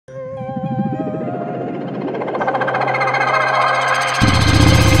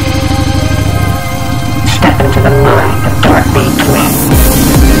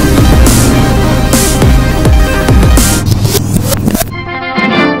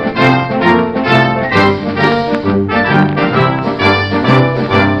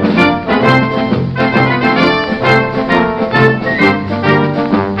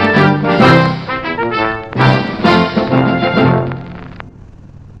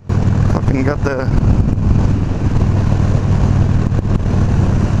fucking got the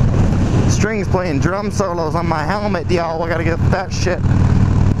strings playing drum solos on my helmet, y'all. I gotta get that shit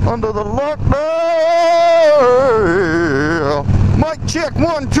under the lockdown. Mic check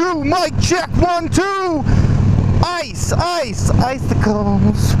 1 2. Mic check 1 2. Ice, ice,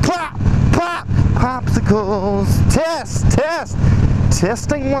 icicles. Plop, plop, popsicles. Test, test.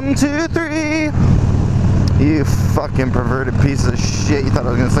 Testing 1 2 3. You fucking perverted piece of shit. You thought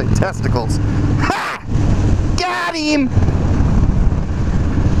I was gonna say testicles. Ha! Got him!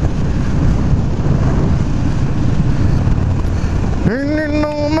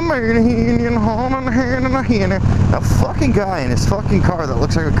 A fucking guy in his fucking car that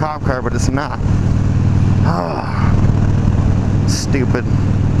looks like a cop car, but it's not. Ah, stupid.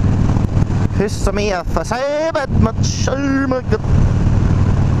 Piss me off. I say that much.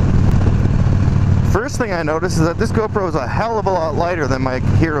 First thing I noticed is that this GoPro is a hell of a lot lighter than my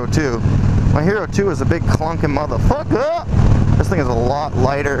Hero 2. My Hero 2 is a big clunking motherfucker. This thing is a lot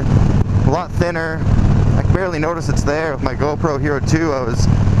lighter, a lot thinner. I can barely notice it's there. With my GoPro Hero 2, I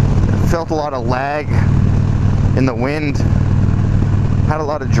felt a lot of lag in the wind, had a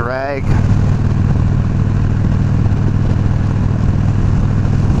lot of drag.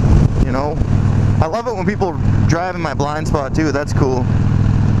 You know, I love it when people drive in my blind spot too. That's cool.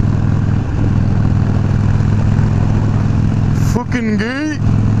 Fucking gay.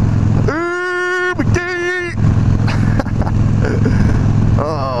 Gay.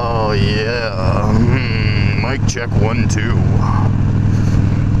 Oh yeah. Mic check 1 2.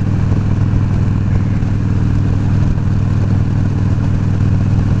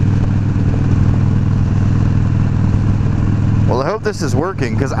 Well, I hope this is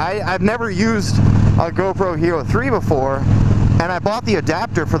working, because I've never used a GoPro Hero 3 before, and I bought the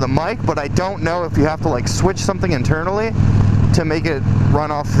adapter for the mic, but I don't know if you have to like switch something internally to make it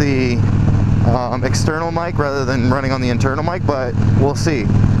run off the external mic rather than running on the internal mic, but we'll see.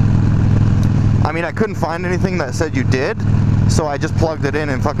 I mean, I couldn't find anything that said you did, so I just plugged it in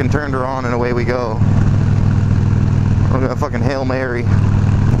and fucking turned her on, and away we go. I'm gonna fucking Hail Mary.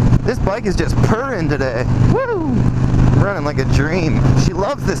 This bike is just purring today. Woo! Running like a dream. She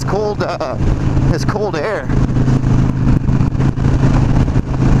loves this cold air.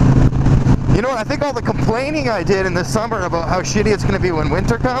 You know what? I think all the complaining I did in the summer about how shitty it's going to be when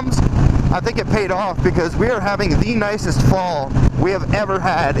winter comes, I think it paid off, because we are having the nicest fall we have ever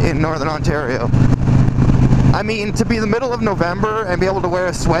had in Northern Ontario. I mean, to be the middle of November and be able to wear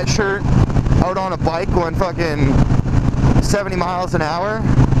a sweatshirt out on a bike going fucking 70 miles an hour,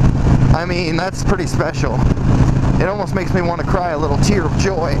 I mean, that's pretty special. It almost makes me want to cry a little tear of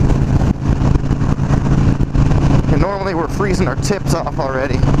joy. And normally we're freezing our tips off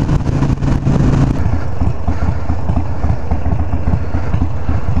already.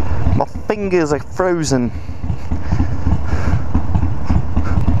 My fingers are frozen.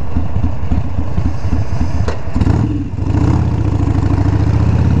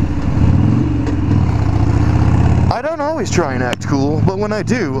 I don't always try and act cool, but when I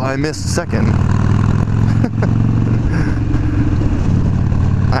do, I miss second.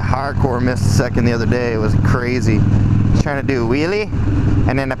 I hardcore missed second the other day. It was crazy. I was trying to do a wheelie,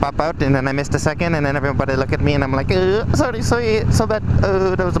 and then I pop out, and then I missed a second, and then everybody look at me, and I'm like, sorry, so bad.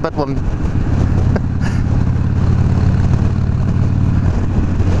 That was a bad one.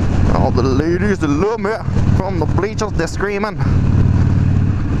 All the ladies that love me from the bleachers, they're screaming.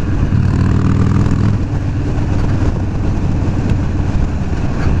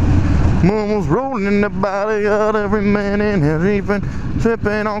 Mama's rolling the body out every man in here, even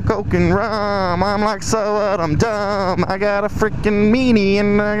tripping on coke and rum. I'm like, so what? I'm dumb. I got a freaking meanie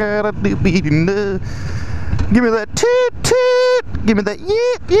and I got a doobie doo. Give me that toot toot. Give me that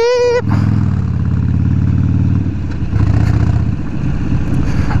yip yip.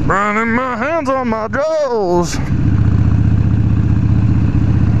 Running my hands on my drawers.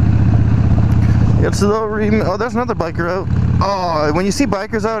 It's the oh, there's another biker out. Oh, when you see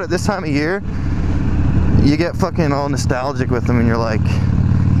bikers out at this time of year, you get fucking all nostalgic with them, and you're like,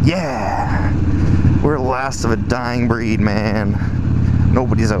 yeah, we're the last of a dying breed, man.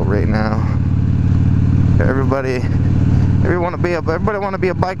 Nobody's out right now. Everybody want to be a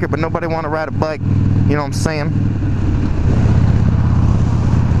biker, but nobody want to ride a bike. You know what I'm saying?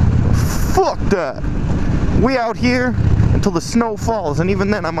 Fuck that. We out here until the snow falls, and even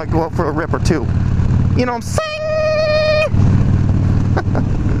then I might go out for a rip or two. You know what I'm saying?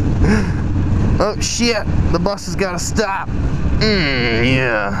 Oh shit, the bus has got to stop.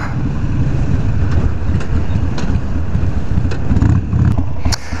 Yeah.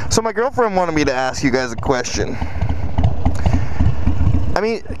 So my girlfriend wanted me to ask you guys a question. I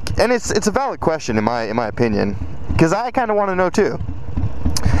mean, and it's a valid question in my opinion, because I kind of want to know too.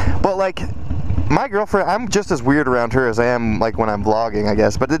 But like, my girlfriend, I'm just as weird around her as I am like when I'm vlogging, I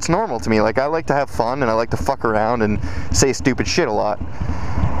guess. But it's normal to me. Like, I like to have fun and I like to fuck around and say stupid shit a lot.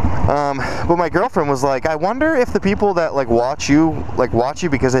 But my girlfriend was like, I wonder if the people that like watch you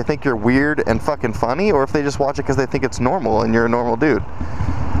because they think you're weird and fucking funny, or if they just watch it because they think it's normal and you're a normal dude.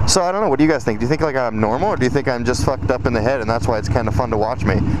 So I don't know, what do you guys think? Do you think like I'm normal, or do you think I'm just fucked up in the head and that's why it's kind of fun to watch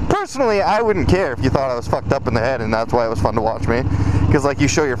me? Personally, I wouldn't care if you thought I was fucked up in the head and that's why it was fun to watch me. Because like, you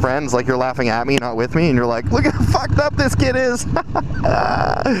show your friends, like, you're laughing at me, not with me, and you're like, look at how fucked up this kid is.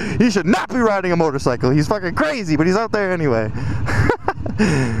 He should not be riding a motorcycle. He's fucking crazy, but he's out there anyway.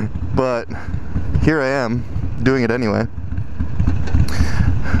 But here I am, doing it anyway.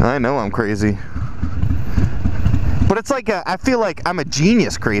 I know I'm crazy. But it's like, I feel like I'm a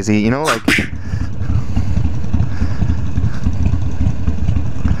genius crazy, you know, like...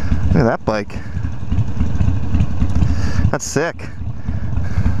 Look at that bike. That's sick.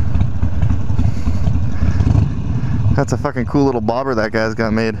 That's a fucking cool little bobber that guy's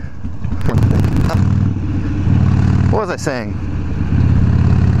got made. What was I saying?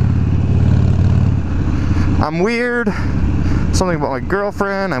 I'm weird. Something about my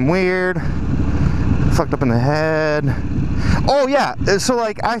girlfriend. I'm weird. Fucked up in the head. Oh yeah. So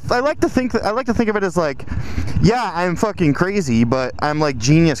like, I like to think of it as like, yeah, I'm fucking crazy, but I'm like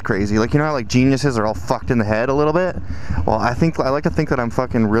genius crazy. Like, you know how like geniuses are all fucked in the head a little bit? Well, I like to think that I'm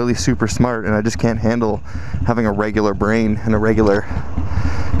fucking really super smart, and I just can't handle having a regular brain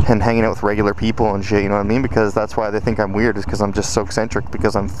and hanging out with regular people and shit, you know what I mean? Because that's why they think I'm weird, is because I'm just so eccentric,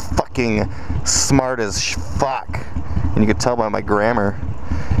 because I'm fucking smart as fuck. And you can tell by my grammar,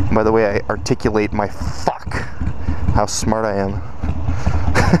 and by the way I articulate my fuck, how smart I am.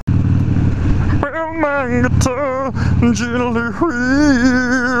 Well, my guitar gently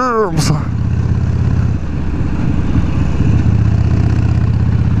weeps.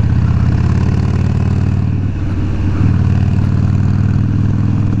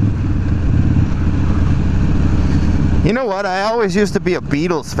 You know what? I always used to be a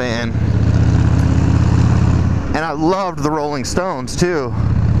Beatles fan. And I loved the Rolling Stones too.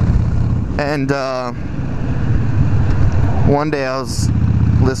 And one day I was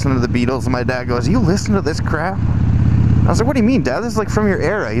listening to the Beatles and my dad goes, "You listen to this crap?" I was like, "What do you mean, Dad? This is like from your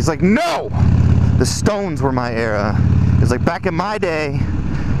era." He's like, "No! The Stones were my era." He's like, "Back in my day,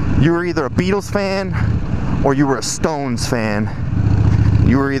 you were either a Beatles fan or you were a Stones fan.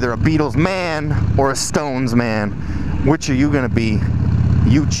 You were either a Beatles man or a Stones man. Which are you gonna be?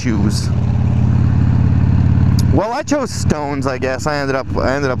 You choose." Well, I chose Stones, I guess. I ended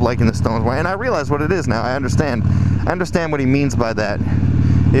up liking the Stones, and I realize what it is now. I understand what he means by that.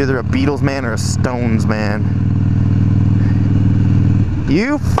 Either a Beatles man or a Stones man.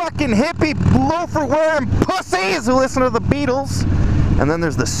 You fucking hippie loafer wearing pussies who listen to the Beatles. And then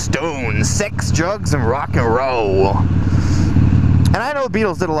there's the Stones, sex, drugs, and rock and roll. And I know the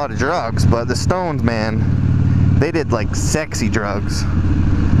Beatles did a lot of drugs, but the Stones, man, they did like sexy drugs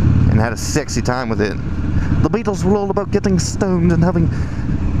and had a sexy time with it. The Beatles were all about getting stoned and having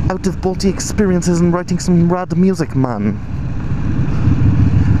out-of-body experiences and writing some rad music, man.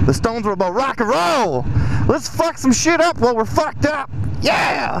 The Stones were about rock and roll. Let's fuck some shit up while we're fucked up.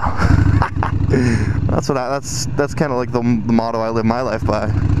 Yeah. That's kind of like the motto I live my life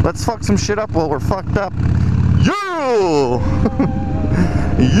by. Let's fuck some shit up while we're fucked up. Yo.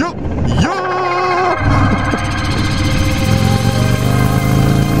 Yo. Yo.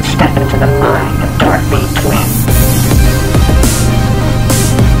 Step into the light.